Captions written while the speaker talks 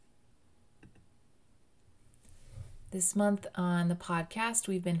This month on the podcast,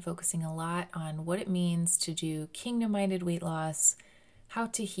 we've been focusing a lot on what it means to do kingdom minded weight loss, how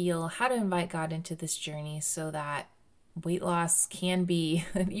to heal, how to invite God into this journey so that weight loss can be,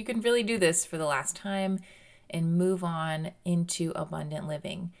 you can really do this for the last time and move on into abundant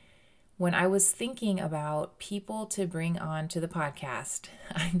living. When I was thinking about people to bring on to the podcast,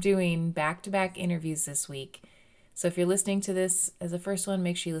 I'm doing back to back interviews this week. So if you're listening to this as a first one,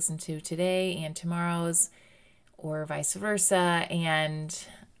 make sure you listen to today and tomorrow's or vice versa. And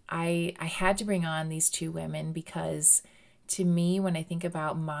I had to bring on these two women because to me, when I think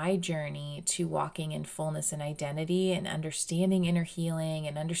about my journey to walking in fullness and identity and understanding inner healing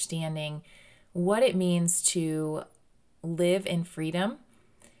and understanding what it means to live in freedom,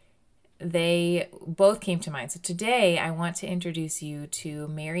 they both came to mind. So today I want to introduce you to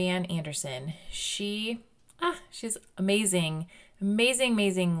Marianne Andersen. She's amazing,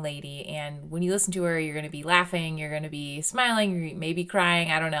 amazing lady. And when you listen to her, you're going to be laughing, you're going to be smiling, you're maybe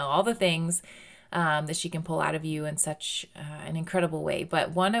crying. I don't know, all the things that she can pull out of you in such an incredible way.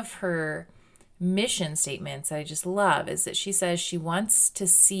 But one of her mission statements that I just love is that she says she wants to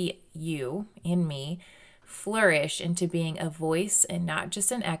see you in me flourish into being a voice and not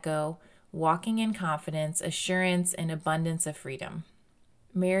just an echo, walking in confidence, assurance, and abundance of freedom.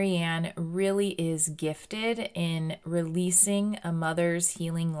 Marianne really is gifted in releasing a mother's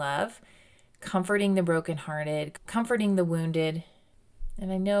healing love, comforting the brokenhearted, comforting the wounded.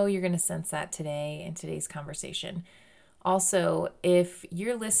 And I know you're going to sense that today in today's conversation. Also, if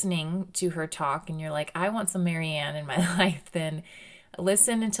you're listening to her talk and you're like, I want some Marianne in my life, then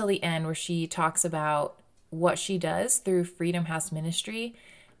listen until the end where she talks about what she does through Freedom House Ministry.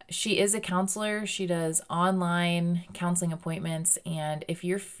 She is a counselor. She does online counseling appointments. And if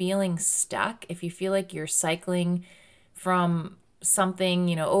you're feeling stuck, if you feel like you're cycling from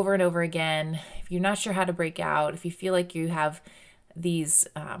something, over and over again, if you're not sure how to break out, if you feel like you have these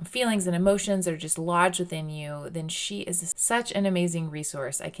feelings and emotions that are just lodged within you, then she is such an amazing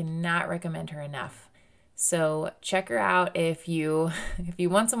resource. I cannot recommend her enough. So check her out if you if you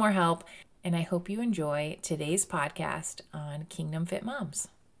want some more help. And I hope you enjoy today's podcast on Kingdom Fit Moms.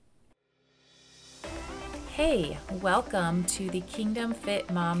 Hey, welcome to the Kingdom Fit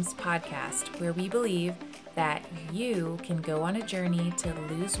Moms podcast, where we believe that you can go on a journey to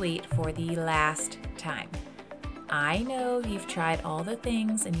lose weight for the last time. I know you've tried all the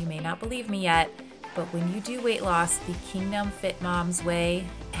things and you may not believe me yet, but when you do weight loss the Kingdom Fit Moms way,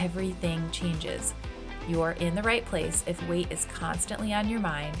 everything changes. You're in the right place if weight is constantly on your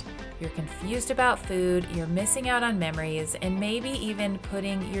mind, you're confused about food, you're missing out on memories, and maybe even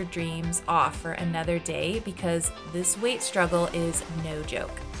putting your dreams off for another day because this weight struggle is no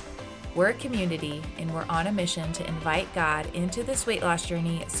joke. We're a community and we're on a mission to invite God into this weight loss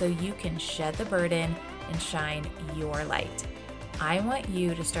journey so you can shed the burden and shine your light. I want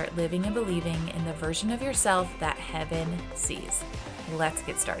you to start living and believing in the version of yourself that heaven sees. Let's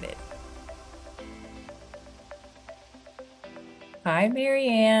get started. Hi,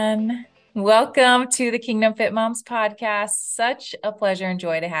 Marianne. Welcome to the Kingdom Fit Moms podcast. Such a pleasure and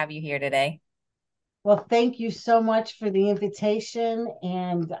joy to have you here today. Well, thank you so much for the invitation.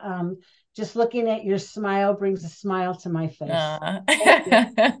 And just looking at your smile brings a smile to my face. Thank you.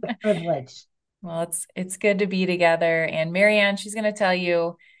 It's a privilege. Well, it's good to be together. And Marianne, she's going to tell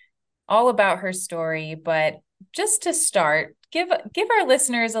you all about her story. But just to start, give our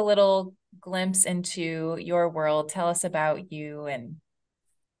listeners a little glimpse into your world. Tell us about you, and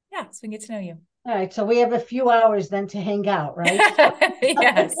yeah, so we can get to know you. All right, so we have a few hours then to hang out, right?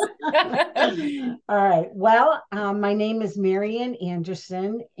 Yes. All right. Well, my name is Marianne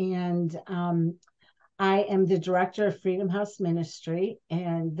Andersen, and I am the director of Freedom House Ministry.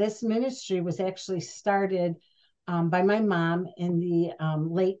 And this ministry was actually started by my mom in the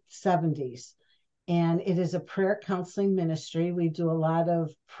late 70s. And it is a prayer counseling ministry. We do a lot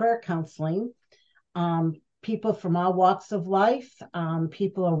of prayer counseling, people from all walks of life,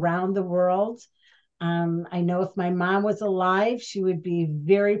 people around the world. I know if my mom was alive, she would be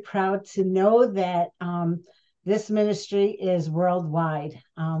very proud to know that this ministry is worldwide,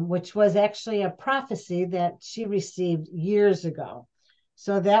 which was actually a prophecy that she received years ago.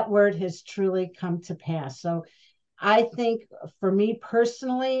 So that word has truly come to pass. So I think for me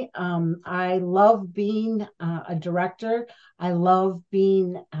personally, I love being a director. I love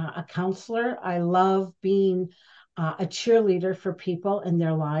being a counselor. I love being a cheerleader for people in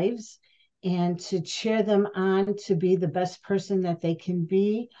their lives and to cheer them on to be the best person that they can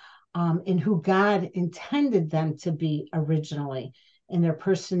be, and who God intended them to be originally in their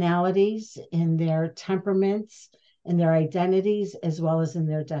personalities, in their temperaments, in their identities, as well as in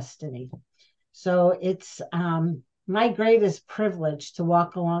their destiny. So it's my greatest privilege to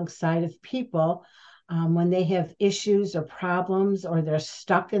walk alongside of people when they have issues or problems or they're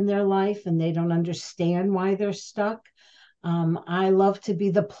stuck in their life and they don't understand why they're stuck. I love to be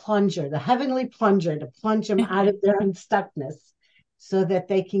the plunger, the heavenly plunger, to plunge them out of their unstuckness so that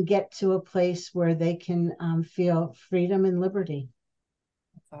they can get to a place where they can feel freedom and liberty.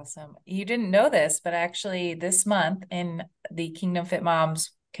 Awesome. You didn't know this, but actually, this month in the Kingdom Fit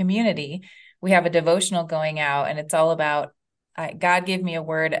Moms community, we have a devotional going out, and it's all about God gave me a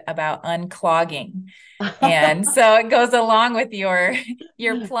word about unclogging. And so it goes along with your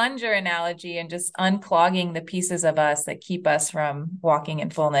plunger analogy and just unclogging the pieces of us that keep us from walking in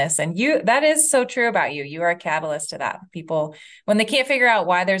fullness. And that is so true about you. You are a catalyst to that. People, when they can't figure out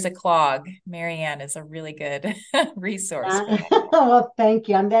why there's a clog, Marianne is a really good resource for that. Well, thank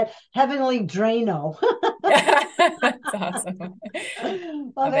you. I'm that heavenly Drano. That's awesome.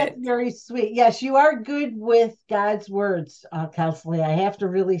 Well, Love that's it. very sweet. Yes, you are good with God's words, Kelsey. I have to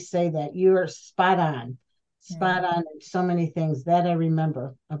really say that you are spot Mm, on in so many things that I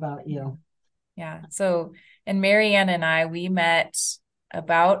remember about yeah. you. Yeah. So, and Marianne and I, we met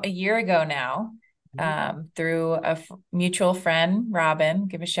about a year ago now, Mhm. through mutual friend, Robin.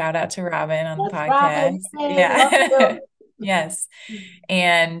 Give a shout out to Robin on the That's Robin. podcast. Hey, love Yeah. you. Yes.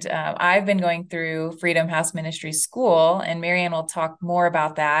 And I've been going through Freedom House Ministry School, and Marianne will talk more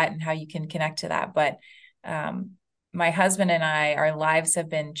about that and how you can connect to that. But um, my husband and I, our lives have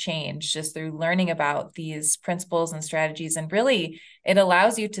been changed just through learning about these principles and strategies. And really, it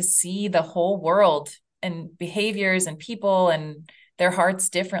allows you to see the whole world and behaviors and people and their hearts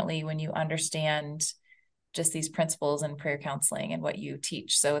differently when you understand just these principles and prayer counseling and what you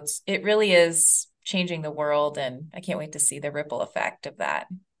teach. So it really is changing the world, and I can't wait to see the ripple effect of that.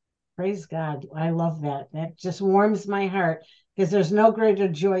 Praise God. I love that. That just warms my heart because there's no greater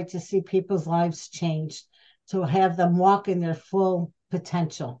joy to see people's lives changed, to have them walk in their full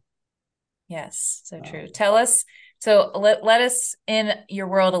potential. Yes, so So, true. Tell us, so let us in your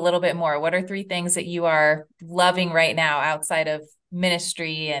world a little bit more. What are three things that you are loving right now outside of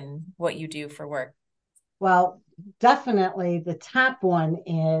ministry and what you do for work? well, definitely the top one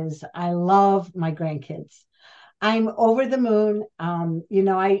is I love my grandkids. I'm over the moon.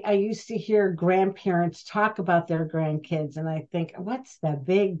 I used to hear grandparents talk about their grandkids, and I think, what's the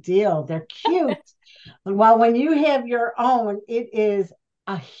big deal? They're cute. Well, when you have your own, it is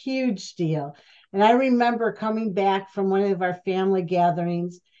a huge deal. And I remember coming back from one of our family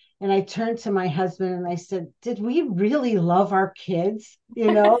gatherings, and I turned to my husband and I said, did we really love our kids?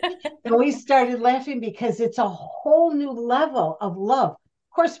 And we started laughing because it's a whole new level of love.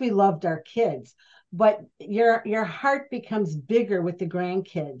 Of course, we loved our kids, but your heart becomes bigger with the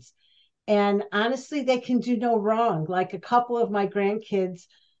grandkids. And honestly, they can do no wrong. Like a couple of my grandkids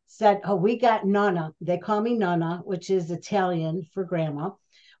said, oh, we got Nonna. They call me Nonna, which is Italian for grandma.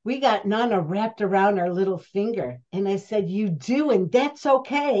 We got Nonna wrapped around our little finger. And I said, you do, and that's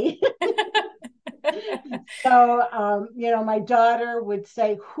okay. So, my daughter would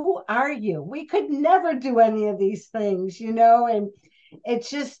say, who are you? We could never do any of these things, and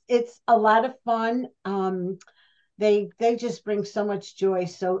it's a lot of fun. They just bring so much joy.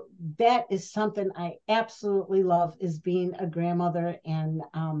 So that is something I absolutely love, is being a grandmother. And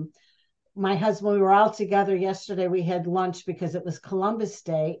my husband, we were all together yesterday. We had lunch because it was Columbus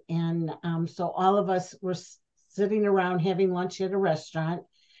Day, and so all of us were sitting around having lunch at a restaurant.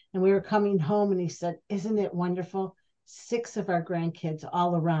 And we were coming home, and he said, "Isn't it wonderful? Six of our grandkids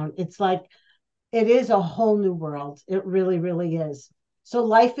all around. It's like it is a whole new world. It really, really is." So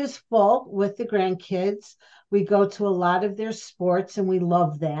life is full with the grandkids. We go to a lot of their sports, and we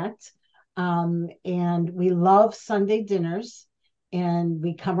love that. And we love Sunday dinners. And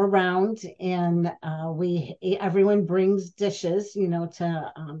we come around, and we everyone brings dishes,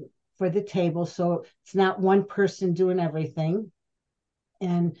 to for the table. So it's not one person doing everything.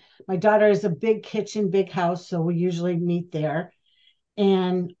 And my daughter has a big kitchen, big house, so we usually meet there,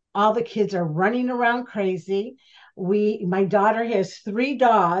 and all the kids are running around crazy. My daughter has three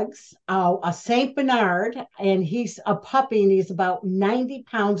dogs, a Saint Bernard, and he's a puppy, and he's about 90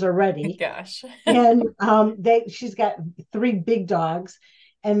 pounds already. Gosh. And she's got three big dogs,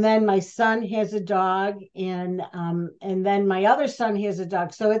 and then my son has a dog, and then my other son has a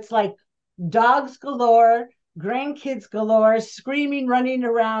dog. So it's like dogs galore, grandkids galore, screaming, running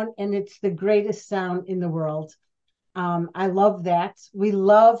around, and it's the greatest sound in the world. I love that. We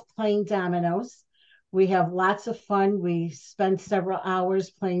love playing dominoes. We have lots of fun. We spend several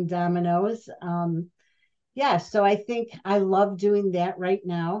hours playing dominoes. Yeah, so I think I love doing that right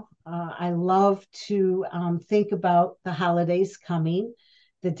now. I love to think about the holidays coming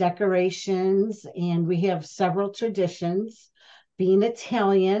the decorations, and we have several traditions. Being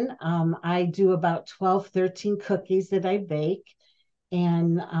Italian, I do about 12, 13 cookies that I bake,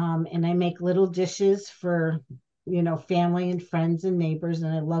 and I make little dishes for, family and friends and neighbors,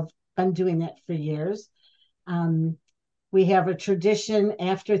 and I love been doing that for years. Um, we have a tradition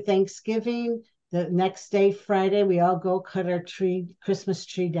after Thanksgiving. The next day, Friday, we all go cut our Christmas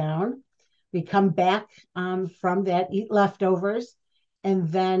tree down. We come back from that, eat leftovers, and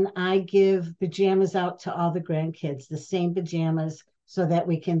then I give pajamas out to all the grandkids, the same pajamas, so that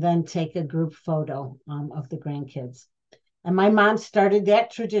we can then take a group photo of the grandkids. And my mom started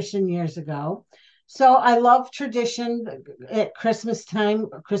that tradition years ago. So I love tradition at Christmas time,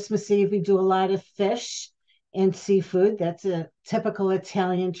 Christmas Eve. We do a lot of fish and seafood. That's a typical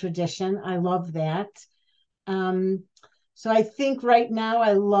Italian tradition. I love that. Um, so I think right now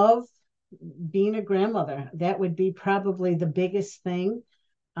I love being a grandmother. That would be probably the biggest thing.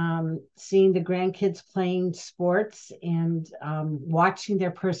 Seeing the grandkids playing sports and watching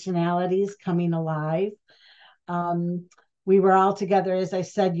their personalities coming alive. Um, we were all together, as I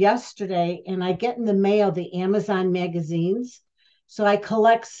said yesterday, and I get in the mail the Amazon magazines. So I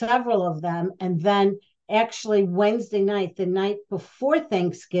collect several of them. And then actually, Wednesday night, the night before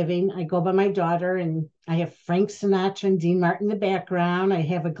Thanksgiving, I go by my daughter and I have Frank Sinatra and Dean Martin in the background. I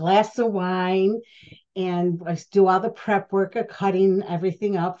have a glass of wine and I do all the prep work of cutting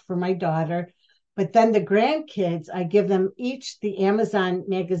everything up for my daughter. But then the grandkids, I give them each the Amazon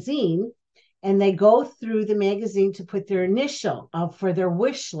magazine, and they go through the magazine to put their initial up for their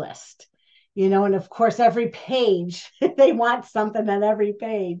wish list. And of course, every page, they want something on every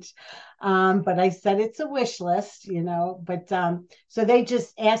page. But I said it's a wish list, But so they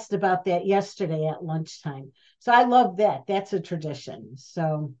just asked about that yesterday at lunchtime. So I love that. That's a tradition.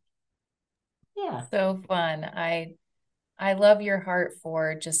 So, yeah. So fun. I love your heart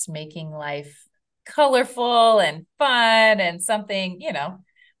for just making life colorful and fun and something,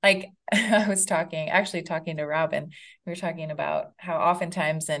 like I was actually talking to Robin. We were talking about how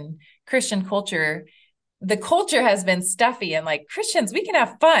oftentimes in Christian culture, the culture has been stuffy and like Christians, we can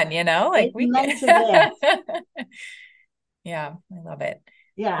have fun, like we Amen can. to that. Yeah, I love it.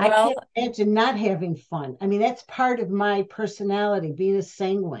 Yeah, I Well, can't imagine not having fun. I mean, that's part of my personality, being a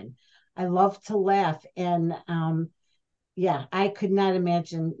sanguine. I love to laugh. And yeah, I could not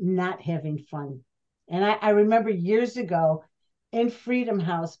imagine not having fun. And I remember years ago in Freedom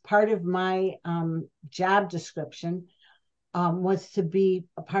House, part of my job description was to be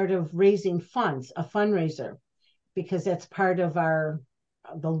a part of raising funds, a fundraiser, because that's part of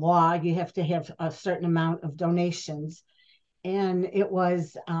the law. You have to have a certain amount of donations. And it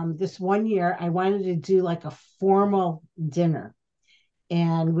was this one year I wanted to do like a formal dinner,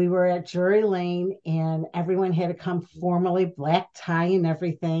 and we were at Drury Lane and everyone had to come formally, black tie and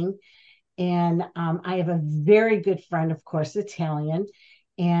everything. And I have a very good friend, of course, Italian,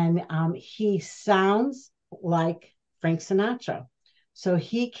 and he sounds like Frank Sinatra. So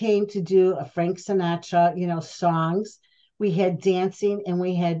he came to do a Frank Sinatra, songs. We had dancing and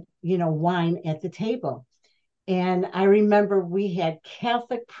we had, wine at the table. And I remember we had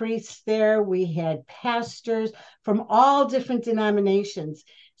Catholic priests there, we had pastors from all different denominations.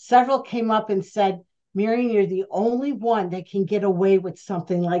 Several came up and said, Marion, you're the only one that can get away with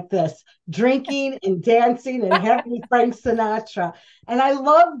something like this, drinking and dancing and having Frank Sinatra. And I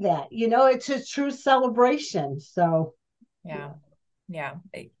love that. It's a true celebration. So, yeah. Yeah.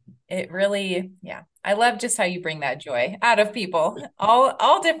 It really, yeah. I love just how you bring that joy out of people,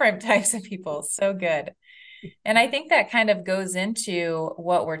 all different types of people. So good. And I think that kind of goes into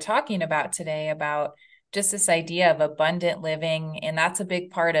what we're talking about today about just this idea of abundant living. And that's a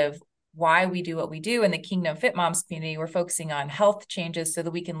big part of why we do what we do in the Kingdom Fit Moms community. We're focusing on health changes so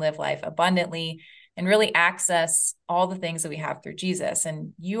that we can live life abundantly and really access all the things that we have through Jesus.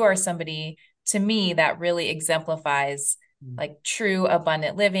 And you are somebody to me that really exemplifies like true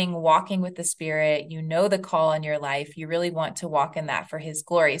abundant living, walking with the Spirit. You know the call in your life. You really want to walk in that for His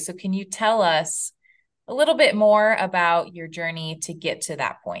glory. So, can you tell us a little bit more about your journey to get to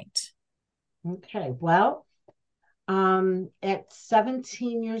that point? okay. Well, at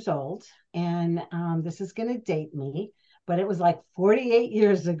 17 years old, and this is going to date me, but it was like 48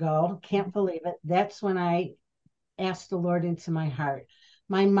 years ago. Can't believe it. That's when I asked the Lord into my heart.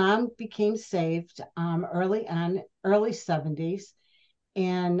 My mom became saved early on, early 70s,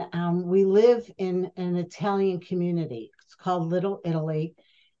 and we live in an Italian community. It's called Little Italy.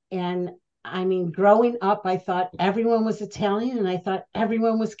 And I mean, growing up, I thought everyone was Italian and I thought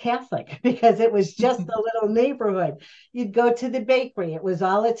everyone was Catholic because it was just a little neighborhood. You'd go to the bakery, it was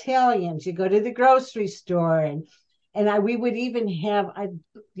all Italians. You go to the grocery store, and And we would even have,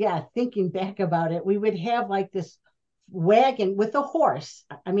 yeah, thinking back about it, we would have like this wagon with a horse.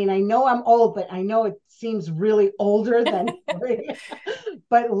 I mean, I know I'm old, but I know it seems really older than,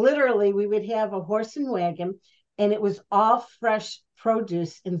 but literally we would have a horse and wagon, and it was all fresh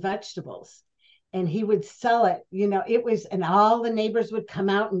produce and vegetables. And he would sell it, it was, and all the neighbors would come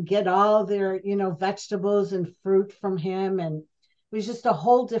out and get all their, vegetables and fruit from him. And it was just a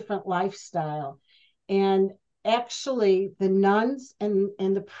whole different lifestyle. And actually, the nuns and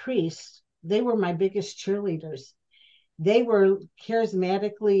the priests, they were my biggest cheerleaders. They were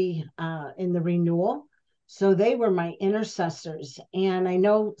charismatically in the renewal. So they were my intercessors. And I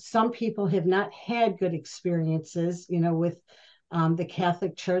know some people have not had good experiences, with the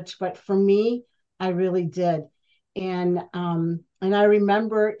Catholic Church, but for me, I really did. And I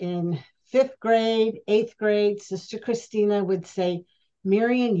remember in fifth grade, eighth grade, Sister Christina would say,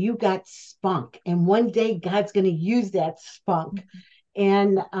 Marion, you got spunk. And one day God's going to use that spunk.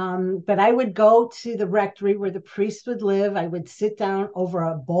 And but I would go to the rectory where the priest would live. I would sit down over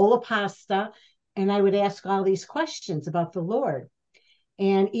a bowl of pasta, and I would ask all these questions about the Lord.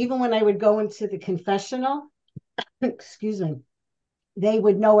 And even when I would go into the confessional, excuse me, they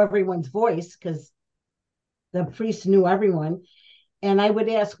would know everyone's voice because the priest knew everyone. And I would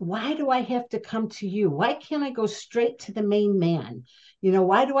ask, why do I have to come to you? Why can't I go straight to the main man?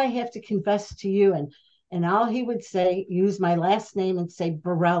 Why do I have to confess to you? And all he would say, use my last name and say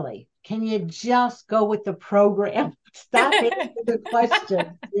Borelli. Can you just go with the program? Stop asking the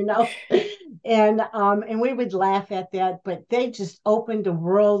questions. And we would laugh at that, but they just opened a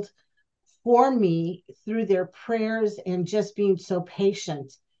world for me through their prayers and just being so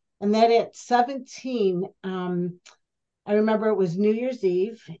patient. And that at 17, I remember it was New Year's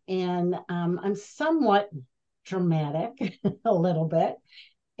Eve, and I'm somewhat dramatic, a little bit.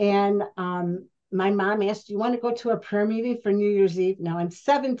 And my mom asked, "Do you want to go to a prayer meeting for New Year's Eve?" Now I'm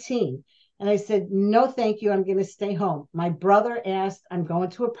 17. And I said, "No, thank you. I'm going to stay home." My brother asked, "I'm going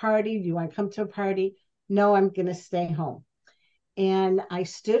to a party. Do you want to come to a party?" No, I'm going to stay home. And I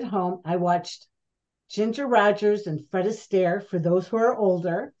stood home. I watched Ginger Rogers and Fred Astaire for those who are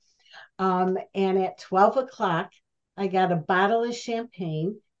older. And at 12 o'clock, I got a bottle of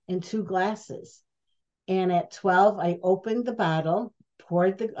champagne and two glasses. And at 12, I opened the bottle,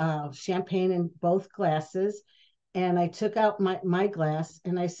 poured the champagne in both glasses, and I took out my glass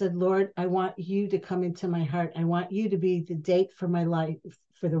and I said, Lord, I want you to come into my heart. I want you to be the date for my life,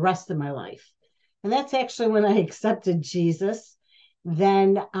 for the rest of my life. And that's actually when I accepted Jesus.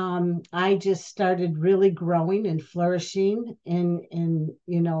 Then I just started really growing and flourishing and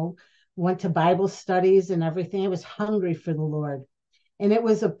went to Bible studies and everything. I was hungry for the Lord. And it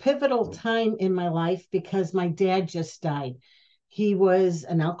was a pivotal time in my life because my dad just died. He was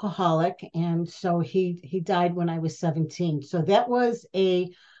an alcoholic, and so he died when I was 17. So that was a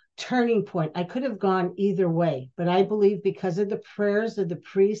turning point. I could have gone either way, but I believe because of the prayers of the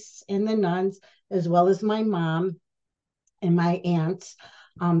priests and the nuns, as well as my mom and my aunts,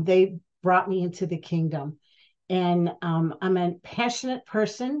 they brought me into the kingdom. And I'm a passionate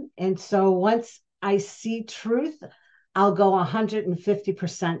person. And so once I see truth, I'll go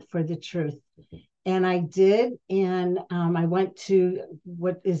 150% for the truth. And I did. And I went to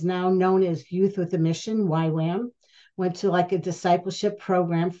what is now known as Youth with a Mission, YWAM. Went to like a discipleship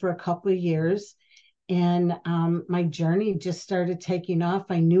program for a couple of years. And my journey just started taking off.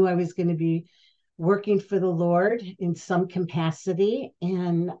 I knew I was going to be working for the Lord in some capacity.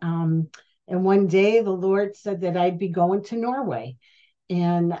 And one day the Lord said that I'd be going to Norway.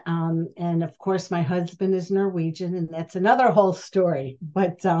 And of course my husband is Norwegian, and that's another whole story.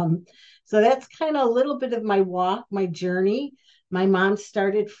 But so that's kind of a little bit of my walk, my journey. My mom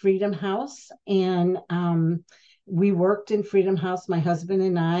started Freedom House, and we worked in Freedom House, my husband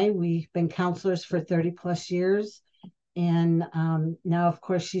and I. We've been counselors for 30 plus years. And now, of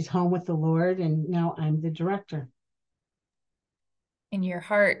course, she's home with the Lord, and now I'm the director. And your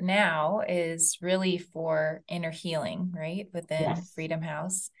heart now is really for inner healing, right? Within Yes. Freedom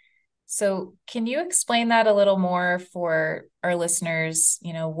House. So can you explain that a little more for our listeners,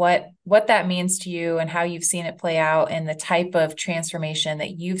 what that means to you and how you've seen it play out and the type of transformation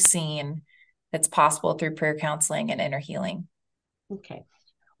that you've seen that's possible through prayer counseling and inner healing? Okay.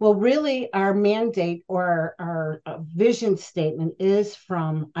 Well, really, our mandate or our vision statement is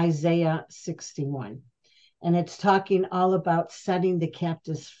from Isaiah 61. And it's talking all about setting the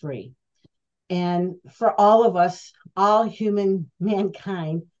captives free. And for all of us, all human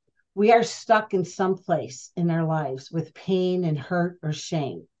mankind, we are stuck in some place in our lives with pain and hurt or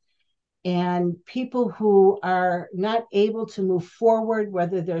shame. And people who are not able to move forward,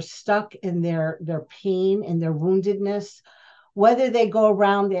 whether they're stuck in their pain and their woundedness, whether they go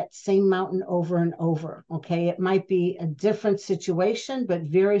around that same mountain over and over. Okay, it might be a different situation, but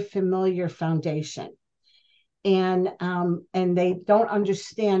very familiar foundation. And they don't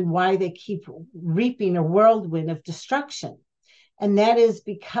understand why they keep reaping a whirlwind of destruction. And that is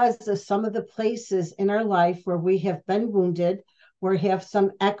because of some of the places in our life where we have been wounded, where we have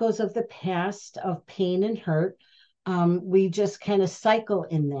some echoes of the past of pain and hurt. We just kind of cycle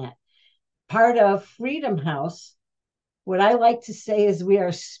in that. Part of Freedom House, what I like to say is we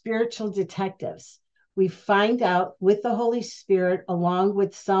are spiritual detectives. We find out with the Holy Spirit, along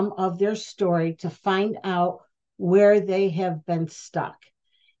with some of their story, to find out where they have been stuck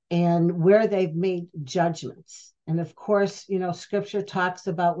and where they've made judgments. And of course, scripture talks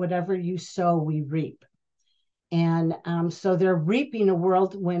about whatever you sow, we reap. And so they're reaping a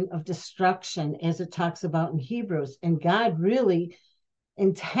whirlwind of destruction, as it talks about in Hebrews. And God really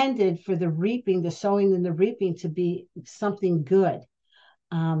intended for the reaping, the sowing and the reaping to be something good.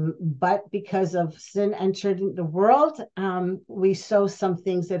 But because of sin entered in the world, we sow some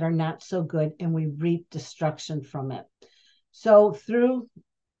things that are not so good and we reap destruction from it. So through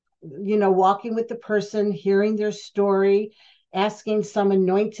walking with the person, hearing their story, asking some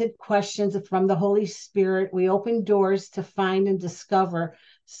anointed questions from the Holy Spirit, we open doors to find and discover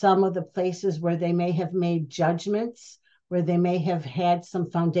some of the places where they may have made judgments, where they may have had some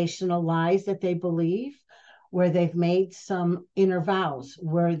foundational lies that they believe, where they've made some inner vows,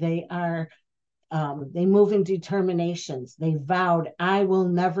 where they move in determinations. They vowed, I will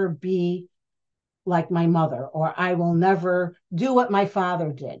never be like my mother, or I will never do what my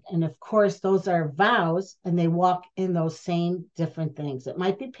father did. And of course, those are vows, and they walk in those same different things. It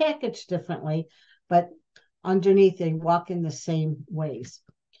might be packaged differently, but underneath, they walk in the same ways.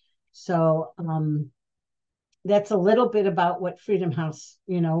 So that's a little bit about what Freedom House,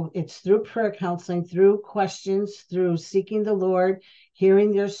 it's through prayer counseling, through questions, through seeking the Lord,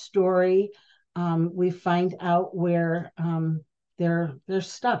 hearing their story. We find out where they're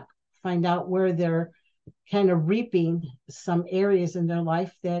stuck, find out where they're kind of reaping some areas in their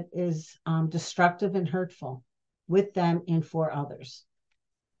life that is destructive and hurtful with them and for others.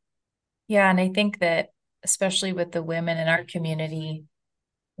 Yeah, and I think that especially with the women in our community,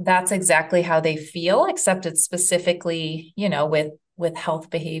 that's exactly how they feel, except it's specifically, with health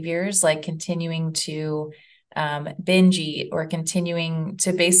behaviors like continuing to binge eat or continuing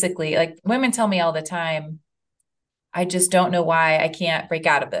to basically, like, women tell me all the time, I just don't know why I can't break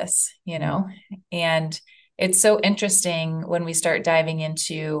out of this. And it's so interesting when we start diving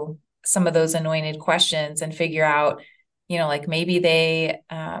into some of those anointed questions and figure out, like maybe they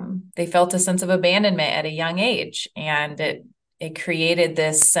felt a sense of abandonment at a young age, and it created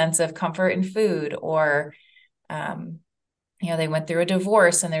this sense of comfort in food, or they went through a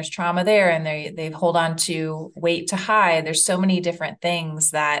divorce and there's trauma there, and they hold on to weight to hide. There's so many different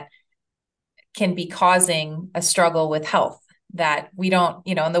things that can be causing a struggle with health that we don't,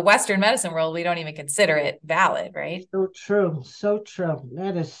 in the Western medicine world, we don't even consider it valid, right? So true. So true.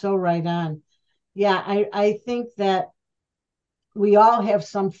 That is so right on. Yeah, I think that we all have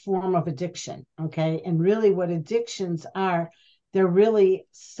some form of addiction. Okay. And really, what addictions are, they're really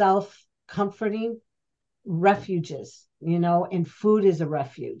self comforting refuges, and food is a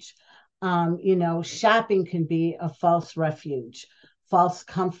refuge. Shopping can be a false refuge, false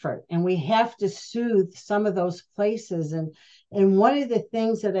comfort. And we have to soothe some of those places. And one of the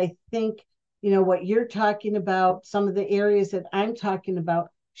things that I think, what you're talking about, some of the areas that I'm talking about,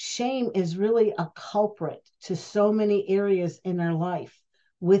 shame is really a culprit to so many areas in our life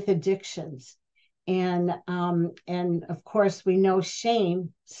with addictions. And of course, we know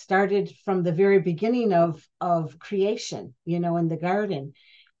shame started from the very beginning of creation, in the garden.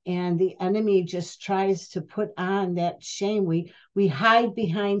 And the enemy just tries to put on that shame. We hide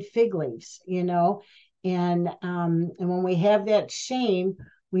behind fig leaves, and when we have that shame,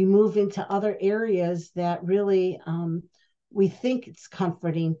 we move into other areas that really we think it's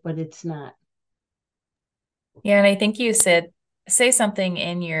comforting, but it's not. Yeah, and I think you say something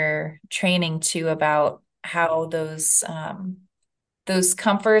in your training too about how those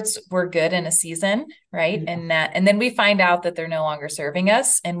comforts were good in a season, right? Yeah. And then we find out that they're no longer serving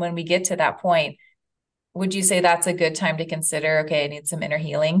us. And when we get to that point, would you say that's a good time to consider, okay, I need some inner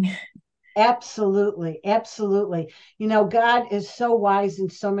healing? Absolutely, absolutely. God is so wise in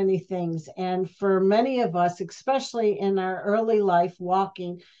so many things. And for many of us, especially in our early life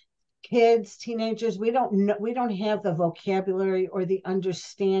walking, kids, teenagers, we don't know, we don't have the vocabulary or the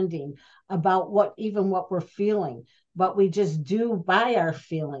understanding about what we're feeling, but we just do by our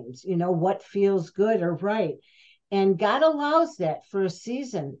feelings, what feels good or right. And God allows that for a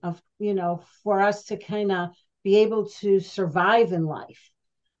season of, for us to kind of be able to survive in life.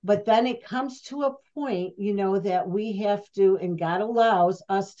 But then it comes to a point, that we have to, and God allows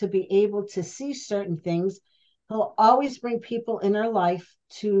us to be able to see certain things. He'll always bring people in our life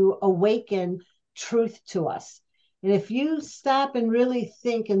to awaken truth to us. And if you stop and really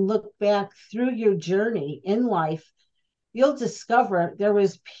think and look back through your journey in life, you'll discover there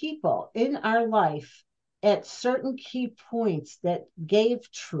was people in our life at certain key points that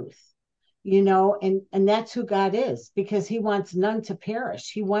gave truth, and that's who God is, because he wants none to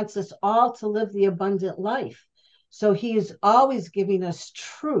perish. He wants us all to live the abundant life. So he is always giving us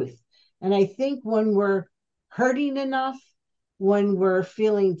truth. And I think when we're hurting enough, when we're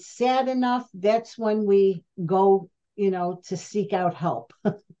feeling sad enough, that's when we go, to seek out help.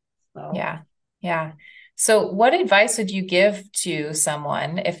 So Yeah. Yeah. So what advice would you give to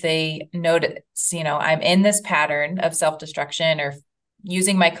someone if they notice, I'm in this pattern of self-destruction or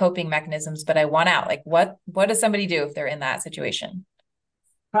using my coping mechanisms, but I want out? Like what does somebody do if they're in that situation?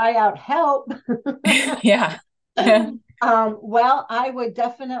 cry out help. Yeah. Well, I would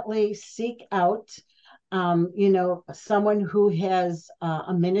definitely seek out, someone who has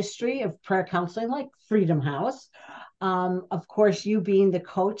a ministry of prayer counseling like Freedom House. Of course, you being the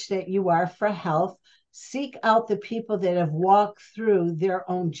coach that you are for health, seek out the people that have walked through their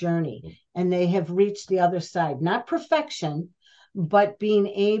own journey and they have reached the other side. Not perfection, but being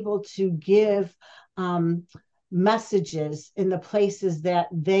able to give um, messages in the places that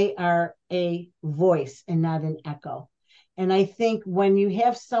they are a voice and not an echo. And I think when you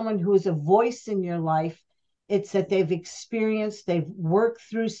have someone who is a voice in your life, it's that they've worked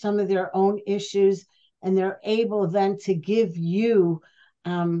through some of their own issues, and they're able then to give you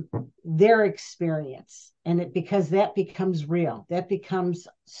their experience. And because that becomes real, that becomes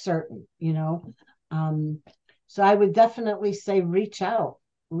certain. Um, so I would definitely say reach out,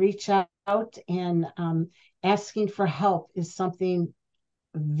 and asking for help is something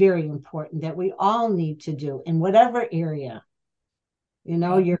very important that we all need to do in whatever area.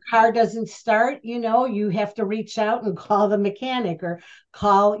 Right. Your car doesn't start, you have to reach out and call the mechanic or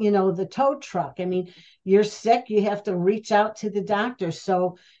call, the tow truck. I mean, you're sick, you have to reach out to the doctor.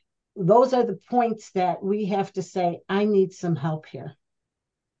 So those are the points that we have to say, I need some help here.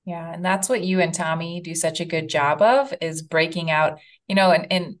 Yeah, and that's what you and Tommy do such a good job of, is breaking out,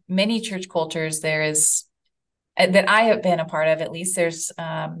 in many church cultures, there is that I have been a part of, at least there's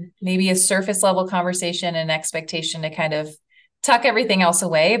maybe a surface level conversation and expectation to kind of tuck everything else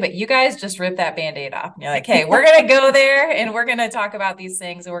away. But you guys just rip that Band-Aid off. And you're like, hey, we're going to go there and we're going to talk about these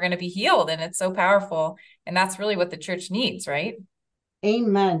things and we're going to be healed. And it's so powerful. And that's really what the church needs, right?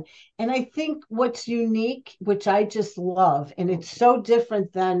 Amen. And I think what's unique, which I just love, and it's so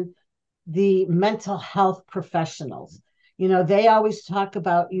different than the mental health professionals. They always talk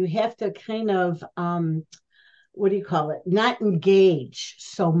about you have to kind of, what do you call it? Not engage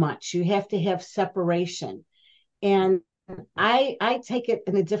so much. You have to have separation. And I take it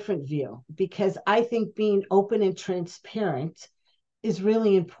in a different view, because I think being open and transparent is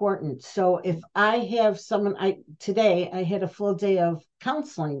really important. So if I have someone, today I had a full day of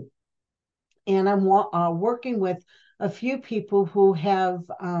counseling, and I'm working with a few people who have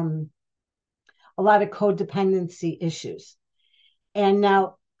a lot of codependency issues. And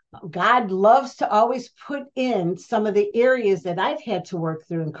now God loves to always put in some of the areas that I've had to work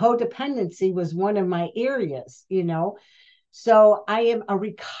through, and codependency was one of my areas. So I am a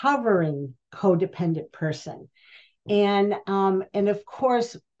recovering codependent person. And of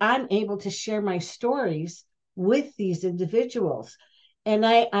course, I'm able to share my stories with these individuals. And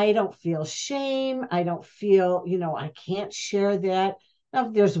I don't feel shame. I don't feel, I can't share that. Now,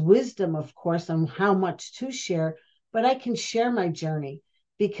 there's wisdom, of course, on how much to share, but I can share my journey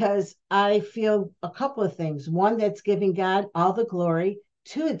because I feel a couple of things. One, that's giving God all the glory.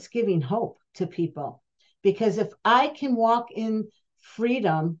 Two, it's giving hope to people. Because if I can walk in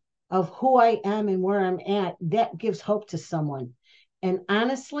freedom of who I am and where I'm at, that gives hope to someone. And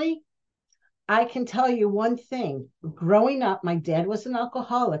honestly, I can tell you one thing. Growing up, my dad was an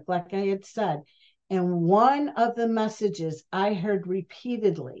alcoholic, like I had said. And one of the messages I heard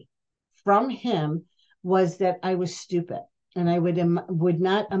repeatedly from him was that I was stupid and I would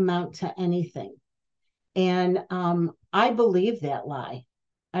not amount to anything. And I believe that lie.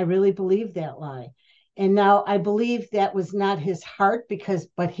 I really believe that lie. And now I believe that was not his heart,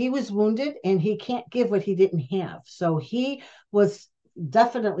 but he was wounded and he can't give what he didn't have. So he was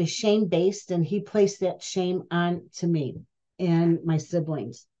definitely shame based, and he placed that shame on to me and my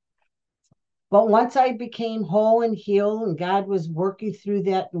siblings. But once I became whole and healed, and God was working through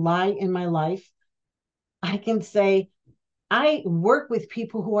that lie in my life, I can say I work with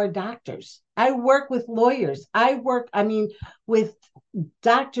people who are doctors. I work with lawyers. I mean, with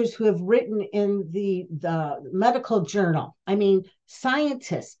doctors who have written in the medical journal. I mean,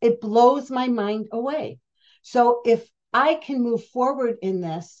 scientists. It blows my mind away. So if I can move forward in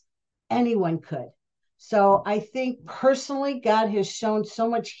this, anyone could. So I think personally, God has shown so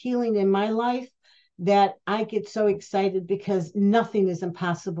much healing in my life that I get so excited because nothing is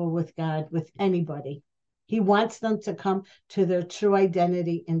impossible with God, with anybody. He wants them to come to their true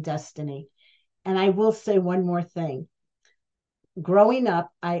identity and destiny. And I will say one more thing. Growing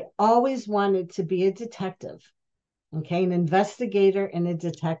up, I always wanted to be a detective, okay, an investigator and a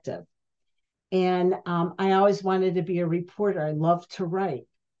detective. And I always wanted to be a reporter. I loved to write.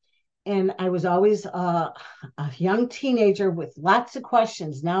 And I was always a young teenager with lots of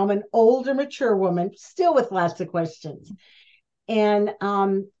questions. Now I'm an older, mature woman, still with lots of questions. And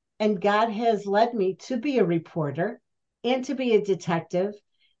God has led me to be a reporter and to be a detective.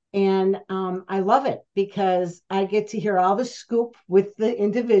 And I love it because I get to hear all the scoop with the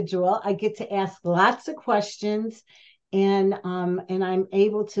individual. I get to ask lots of questions, and I'm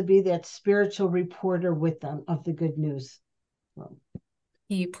able to be that spiritual reporter with them of the good news. Well,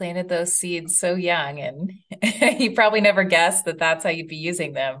 You planted those seeds so young, and you probably never guessed that that's how you'd be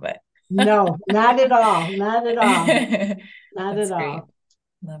using them, but no, not at all. Not at all. Not that's at great. all.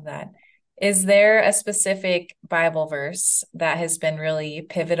 Love that. Is there a specific Bible verse that has been really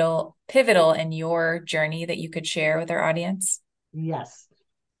pivotal in your journey that you could share with our audience? Yes.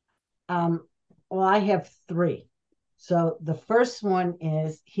 Um, well, I have three. So the first one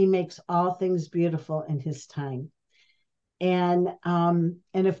is He makes all things beautiful in His time. And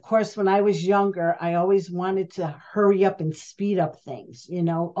of course, when I was younger, I always wanted to hurry up and speed up things.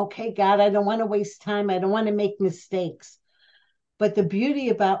 Okay, God, I don't want to waste time. I don't want to make mistakes. But the beauty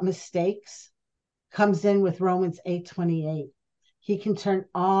about mistakes comes in with Romans 8:28. He can turn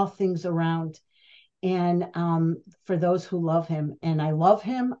all things around. And for those who love him, and I love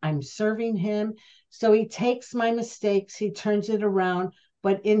him, I'm serving him. So he takes my mistakes, he turns it around,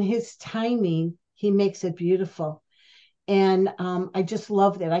 but in his timing, he makes it beautiful. And I just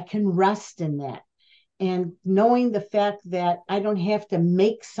love that. I can rest in that. And knowing the fact that I don't have to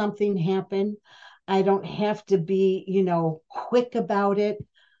make something happen, I don't have to be, quick about it.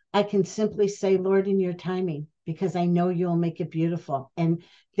 I can simply say, Lord, in your timing, because I know you'll make it beautiful. And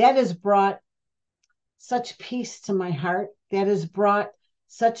that has brought such peace to my heart. That has brought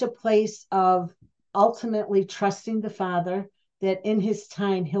such a place of ultimately trusting the Father that in his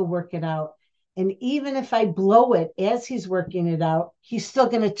time he'll work it out. And even if I blow it as he's working it out, he's still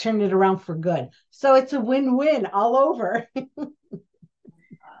going to turn it around for good. So it's a win-win all over.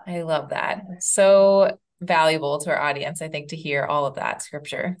 I love that. So valuable to our audience, I think, to hear all of that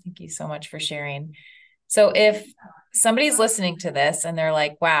scripture. Thank you so much for sharing. So if somebody's listening to this and they're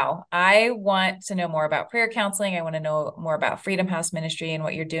like, wow, I want to know more about prayer counseling. I want to know more about Freedom House Ministry and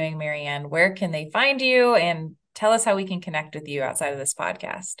what you're doing, Marianne. Where can they find you? And tell us how we can connect with you outside of this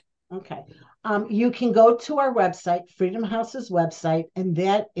podcast. Okay. You can go to our website, Freedom House's website, and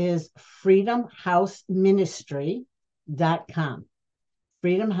that is freedomhouseministry.com.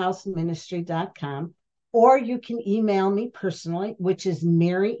 freedomhouseministry.com, or you can email me personally, which is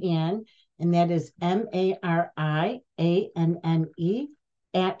Mary Ann, and that is MARIANNE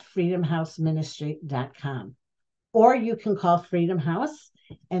at freedomhouseministry.com. Or you can call Freedom House,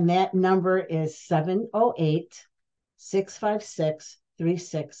 and that number is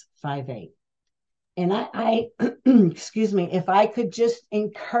 708-656-3658. And excuse me, if I could just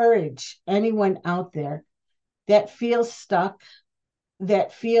encourage anyone out there that feels stuck,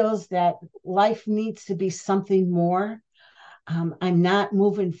 that feels that life needs to be something more. I'm not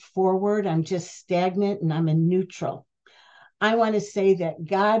moving forward. I'm just stagnant and I'm in neutral. I want to say that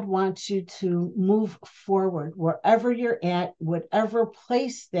God wants you to move forward wherever you're at, whatever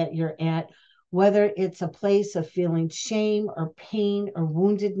place that you're at, whether it's a place of feeling shame or pain or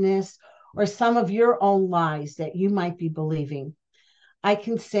woundedness or some of your own lies that you might be believing. I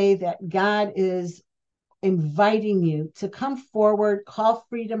can say that God is inviting you to come forward, call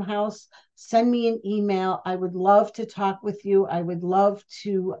Freedom House, send me an email. I would love to talk with you. I would love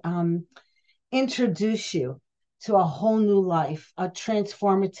to introduce you to a whole new life, a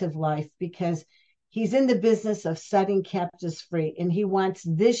transformative life, because he's in the business of setting captives free. And he wants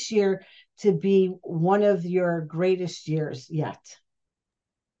this year to be one of your greatest years yet.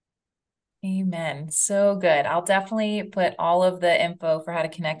 Amen. So good. I'll definitely put all of the info for how to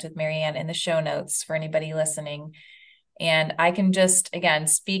connect with Marianne in the show notes for anybody listening. And I can just, again,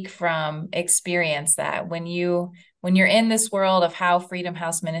 speak from experience that when you're in this world of how Freedom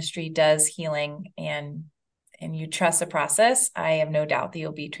House Ministry does healing and you trust the process, I have no doubt that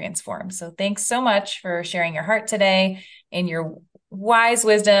you'll be transformed. So thanks so much for sharing your heart today and your wise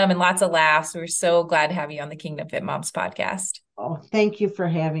wisdom and lots of laughs. We're so glad to have you on the Kingdom Fit Moms podcast. Oh, thank you for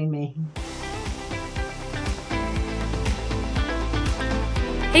having me.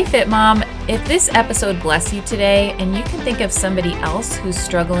 Hey Fit Mom, if this episode blessed you today and you can think of somebody else who's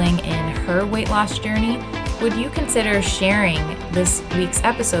struggling in her weight loss journey, would you consider sharing this week's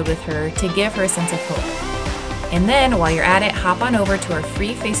episode with her to give her a sense of hope? And then while you're at it, hop on over to our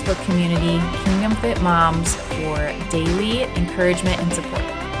free Facebook community, Kingdom Fit Moms, for daily encouragement and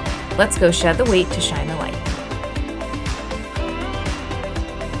support. Let's go shed the weight to shine the light.